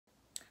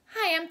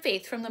I'm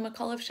Faith from the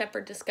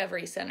McAuliffe-Shepard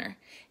Discovery Center,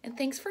 and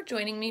thanks for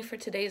joining me for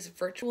today's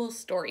virtual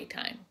story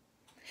time.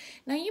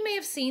 Now, you may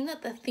have seen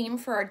that the theme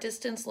for our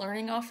distance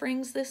learning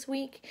offerings this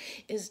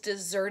week is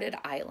Deserted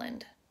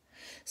Island.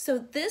 So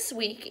this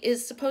week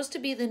is supposed to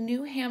be the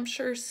New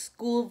Hampshire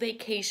school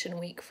vacation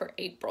week for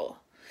April.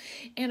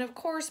 And of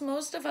course,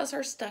 most of us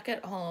are stuck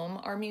at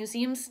home, our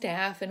museum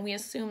staff, and we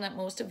assume that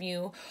most of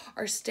you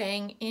are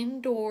staying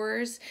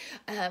indoors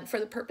for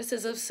the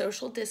purposes of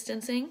social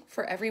distancing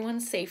for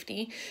everyone's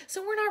safety.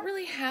 So we're not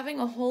really having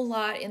a whole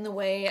lot in the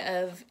way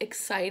of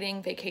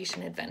exciting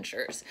vacation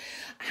adventures.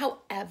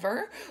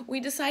 However, we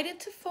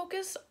decided to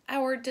focus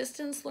our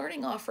distance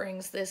learning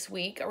offerings this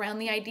week around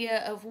the idea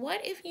of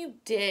what if you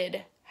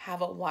did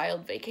have a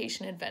wild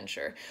vacation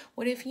adventure?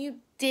 What if you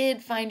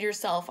did find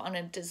yourself on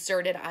a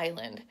deserted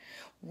island?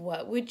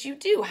 What would you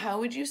do? How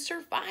would you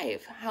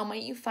survive? How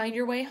might you find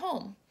your way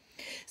home?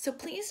 So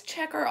please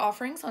check our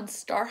offerings on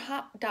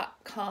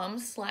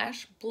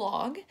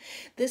starhop.com/blog.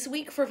 This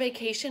week for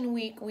Vacation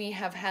Week, we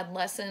have had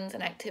lessons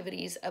and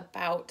activities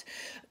about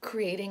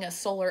creating a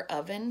solar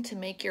oven to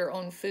make your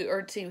own food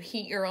or to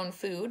heat your own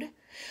food,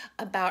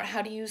 about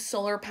how to use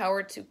solar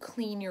power to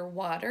clean your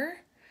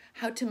water,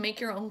 how to make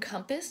your own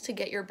compass to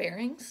get your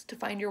bearings, to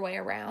find your way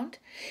around,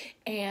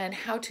 and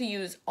how to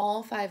use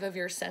all 5 of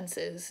your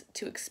senses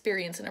to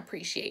experience and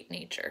appreciate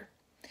nature.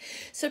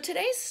 So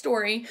today's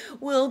story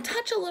will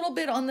touch a little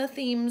bit on the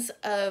themes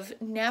of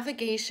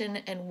navigation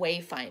and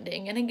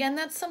wayfinding. And again,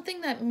 that's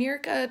something that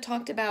Mirka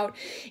talked about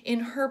in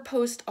her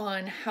post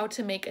on how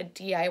to make a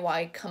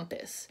DIY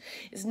compass,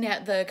 is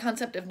the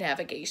concept of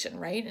navigation,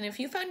 right? And if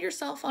you found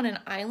yourself on an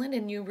island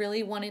and you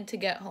really wanted to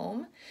get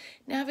home,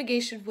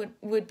 navigation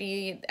would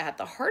be at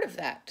the heart of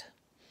that.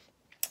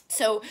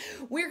 So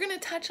we're going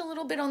to touch a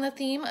little bit on the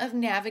theme of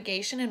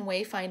navigation and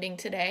wayfinding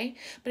today,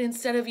 but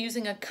instead of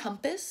using a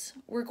compass,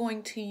 we're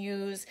going to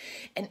use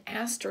an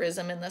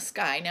asterism in the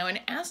sky. Now, an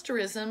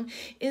asterism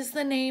is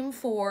the name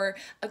for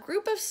a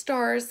group of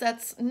stars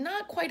that's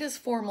not quite as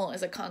formal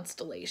as a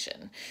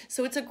constellation.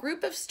 So it's a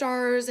group of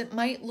stars. It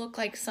might look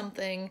like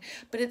something,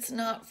 but it's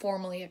not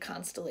formally a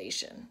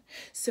constellation.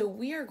 So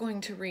we are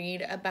going to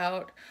read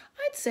about,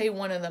 I'd say,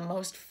 one of the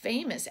most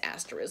famous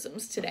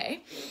asterisms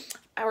today.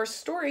 Our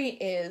story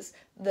is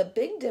The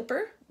Big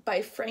Dipper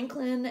by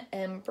Franklyn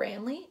M.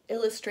 Branley,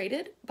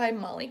 illustrated by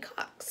Molly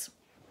Coxe.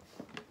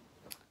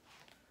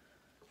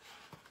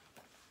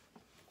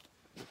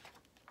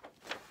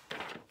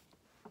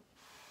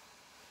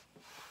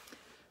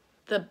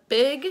 The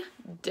Big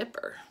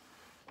Dipper.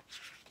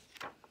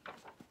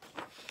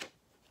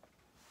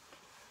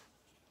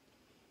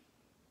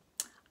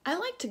 I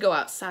like to go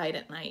outside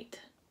at night.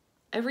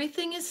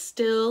 Everything is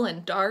still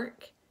and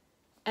dark.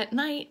 At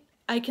night,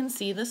 I can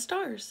see the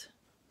stars.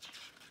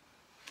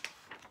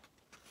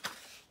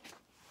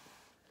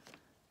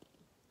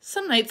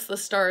 Some nights the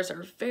stars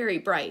are very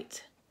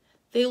bright.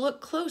 They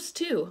look close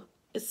too.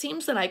 It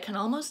seems that I can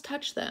almost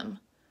touch them.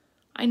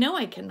 I know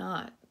I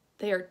cannot.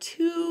 They are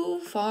too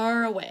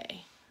far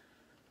away.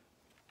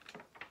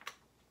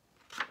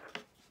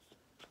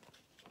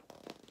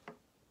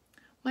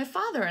 My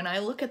father and I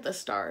look at the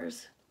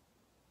stars.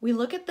 We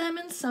look at them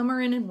in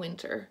summer and in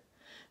winter.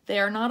 They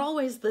are not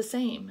always the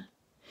same.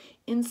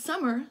 In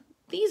summer,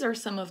 these are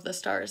some of the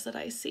stars that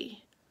I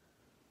see.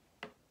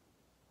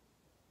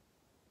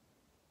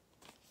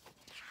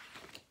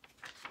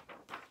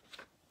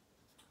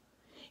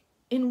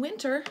 In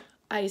winter,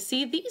 I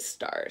see these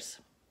stars.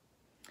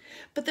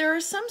 But there are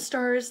some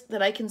stars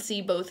that I can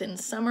see both in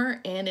summer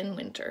and in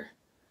winter.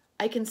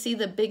 I can see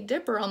the Big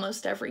Dipper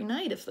almost every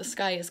night if the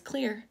sky is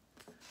clear.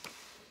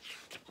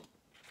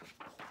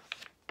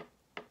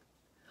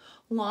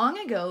 Long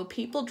ago,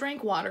 people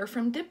drank water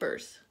from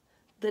dippers.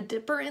 The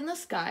dipper in the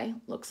sky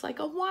looks like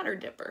a water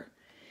dipper.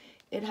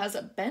 It has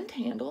a bent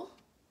handle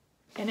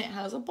and it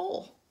has a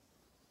bowl.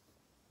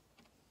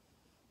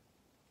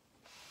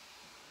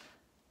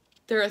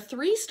 There are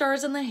 3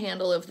 stars in the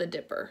handle of the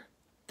dipper.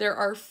 There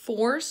are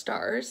 4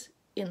 stars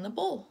in the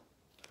bowl.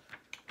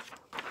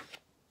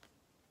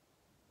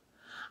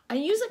 I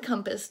use a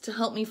compass to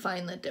help me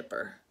find the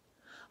dipper.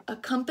 A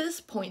compass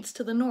points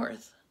to the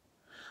north.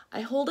 I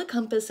hold a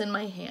compass in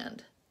my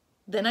hand.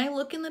 Then I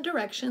look in the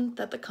direction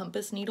that the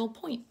compass needle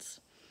points.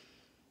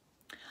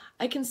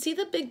 I can see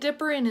the Big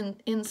Dipper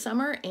in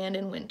summer and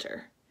in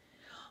winter.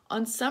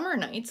 On summer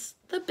nights,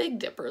 the Big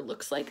Dipper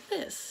looks like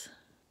this.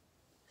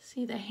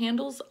 See, the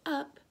handle's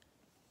up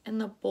and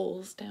the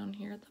bowl's down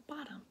here at the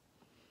bottom.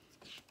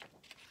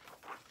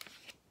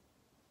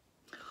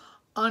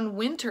 On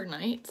winter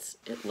nights,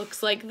 it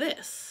looks like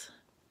this.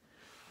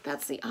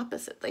 That's the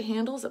opposite. The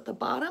handle's at the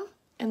bottom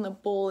and the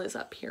bowl is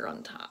up here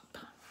on top.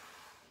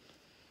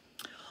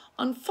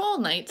 On fall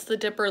nights, the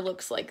dipper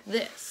looks like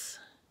this.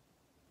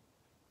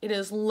 It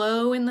is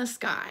low in the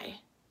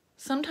sky.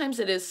 Sometimes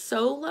it is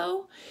so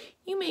low,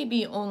 you may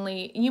be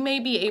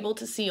able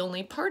to see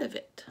only part of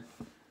it.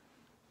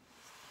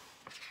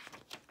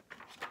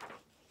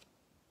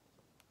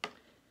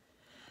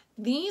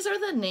 These are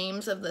the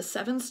names of the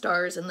 7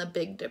 stars in the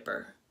Big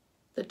Dipper.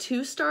 The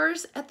 2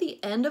 stars at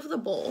the end of the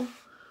bowl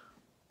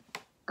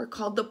are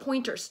called the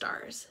pointer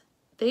stars.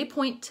 They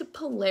point to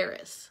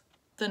Polaris,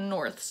 the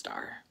North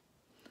Star.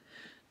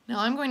 Now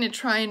I'm going to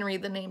try and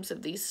read the names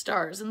of these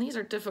stars, and these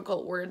are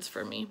difficult words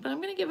for me, but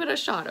I'm going to give it a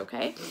shot,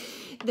 okay?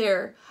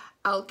 They're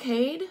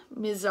Alkaid,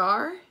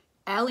 Mizar,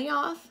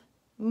 Alioth,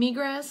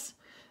 Migres,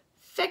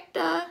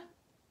 Ficta,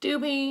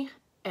 Dubi,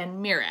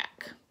 and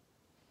Merak.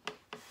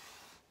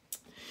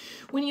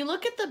 When you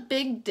look at the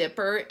Big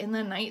Dipper in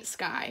the night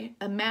sky,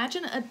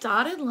 imagine a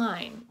dotted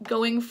line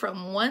going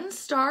from one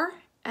star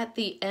at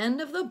the end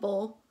of the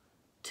bowl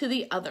to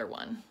the other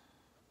one.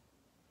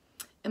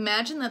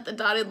 Imagine that the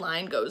dotted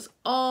line goes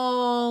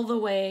all the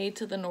way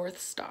to the North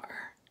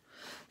Star.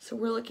 So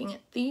we're looking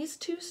at these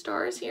two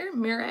stars here,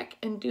 Merak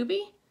and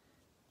Dubi.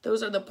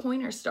 Those are the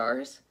pointer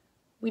stars.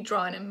 We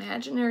draw an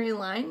imaginary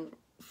line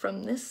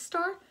from this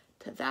star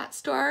to that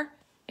star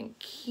and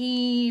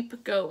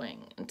keep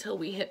going until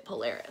we hit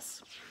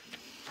Polaris.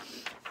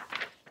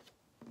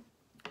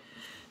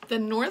 The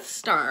North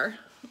Star,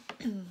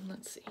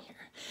 let's see here.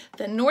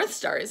 The North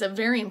Star is a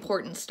very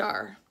important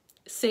star.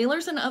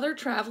 Sailors and other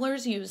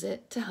travelers use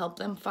it to help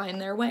them find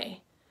their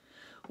way.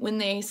 When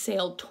they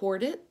sail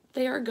toward it,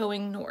 they are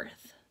going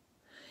north.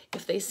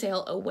 If they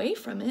sail away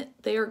from it,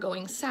 they are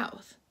going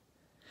south.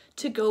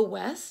 To go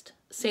west,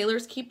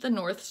 sailors keep the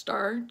North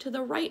Star to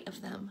the right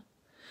of them.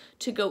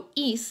 To go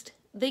east,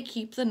 they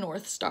keep the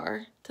North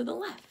Star to the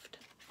left.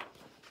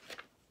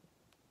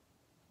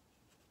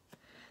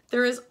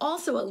 There is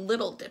also a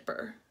Little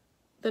Dipper.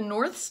 The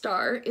North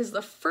Star is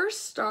the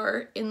first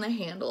star in the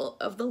handle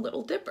of the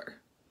Little Dipper.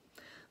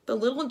 The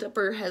Little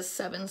Dipper has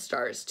 7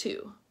 stars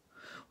too.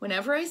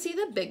 Whenever I see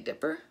the Big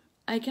Dipper,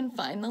 I can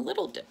find the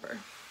Little Dipper.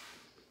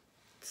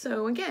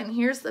 So again,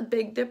 here's the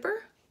Big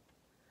Dipper.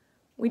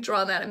 We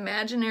draw that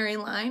imaginary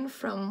line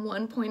from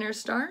one pointer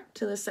star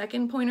to the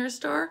second pointer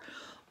star,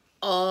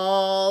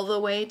 all the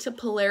way to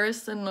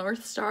Polaris, the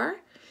North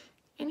Star.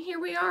 And here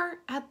we are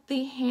at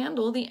the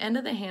handle, the end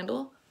of the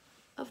handle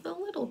of the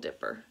Little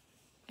Dipper.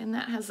 And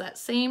that has that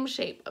same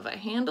shape of a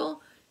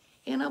handle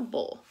and a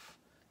bowl.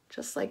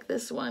 Just like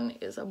this one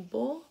is a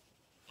bowl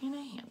and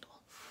a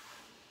handle.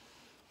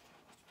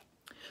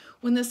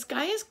 When the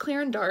sky is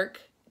clear and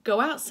dark,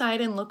 go outside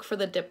and look for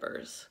the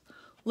dippers.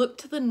 Look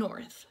to the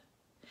north.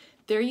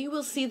 There you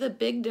will see the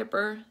Big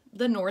Dipper,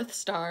 the North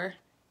Star,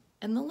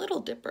 and the Little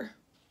Dipper.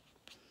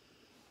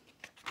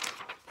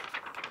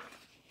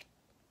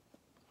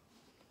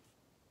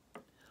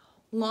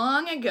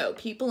 Long ago,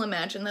 people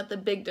imagined that the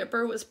Big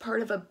Dipper was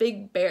part of a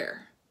big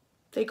bear.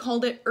 They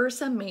called it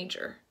Ursa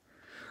Major.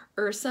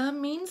 Ursa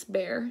means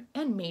bear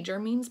and major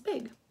means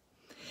big.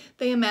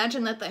 They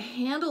imagined that the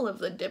handle of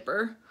the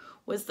dipper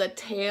was the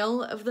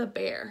tail of the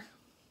bear.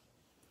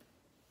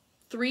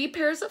 3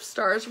 pairs of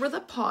stars were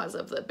the paws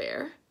of the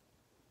bear,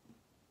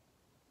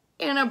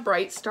 and a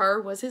bright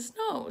star was his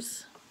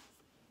nose.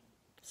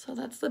 So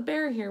that's the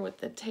bear here with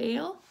the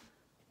tail,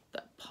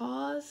 the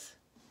paws,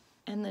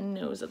 and the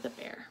nose of the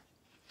bear.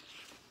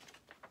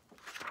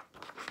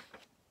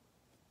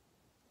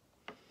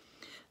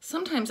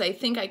 Sometimes I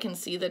think I can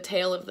see the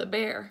tail of the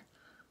bear.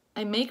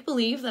 I make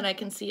believe that I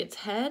can see its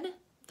head,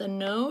 the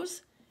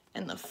nose,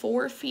 and the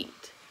 4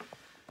 feet.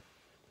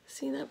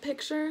 See that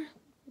picture?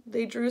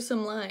 They drew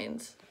some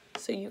lines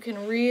so you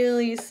can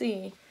really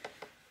see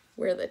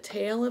where the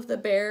tail of the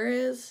bear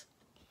is,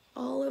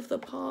 all of the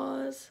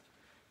paws,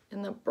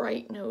 and the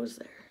bright nose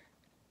there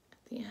at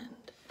the end.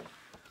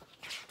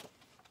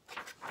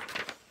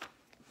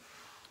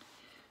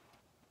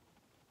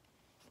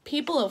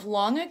 People of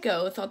long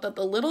ago thought that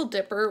the Little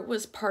Dipper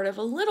was part of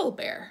a little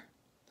bear.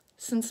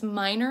 Since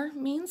minor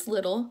means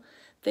little,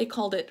 they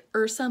called it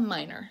Ursa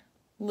Minor,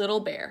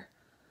 little bear.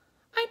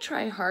 I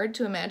try hard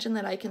to imagine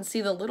that I can see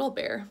the little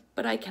bear,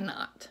 but I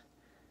cannot.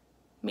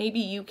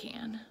 Maybe you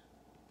can.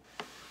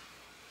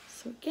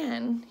 So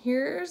again,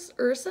 here's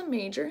Ursa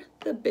Major,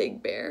 the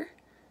big bear.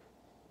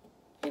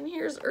 And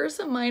here's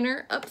Ursa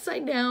Minor,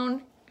 upside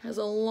down, has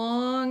a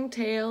long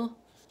tail,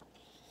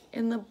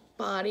 and the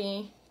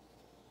body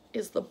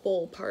is the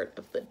bowl part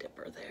of the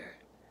dipper there.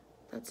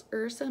 That's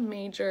Ursa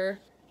Major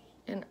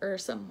and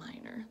Ursa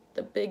Minor,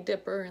 the Big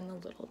Dipper and the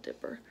Little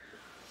Dipper.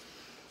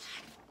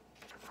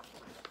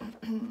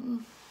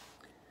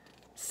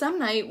 Some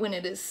night when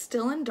it is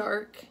still and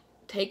dark,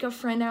 take a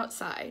friend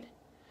outside.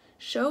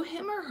 Show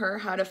him or her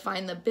how to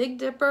find the Big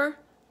Dipper,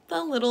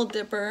 the Little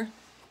Dipper,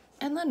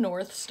 and the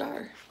North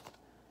Star.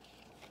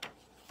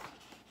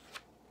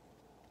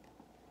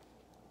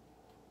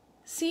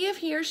 See if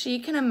he or she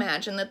can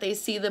imagine that they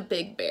see the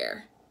big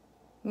bear.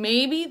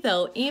 Maybe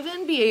they'll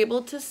even be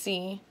able to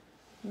see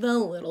the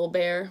little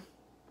bear.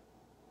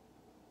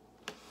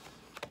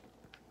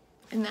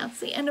 And that's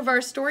the end of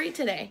our story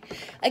today.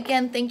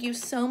 Again, thank you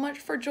so much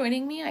for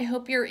joining me. I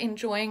hope you're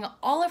enjoying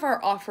all of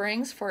our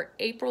offerings for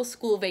April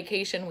School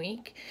Vacation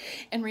Week.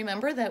 And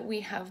remember that we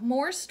have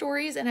more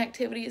stories and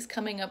activities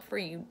coming up for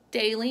you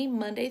daily,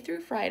 Monday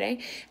through Friday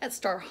at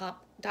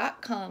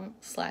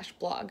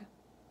starhop.com/blog.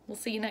 We'll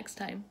see you next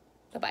time.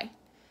 Bye-bye.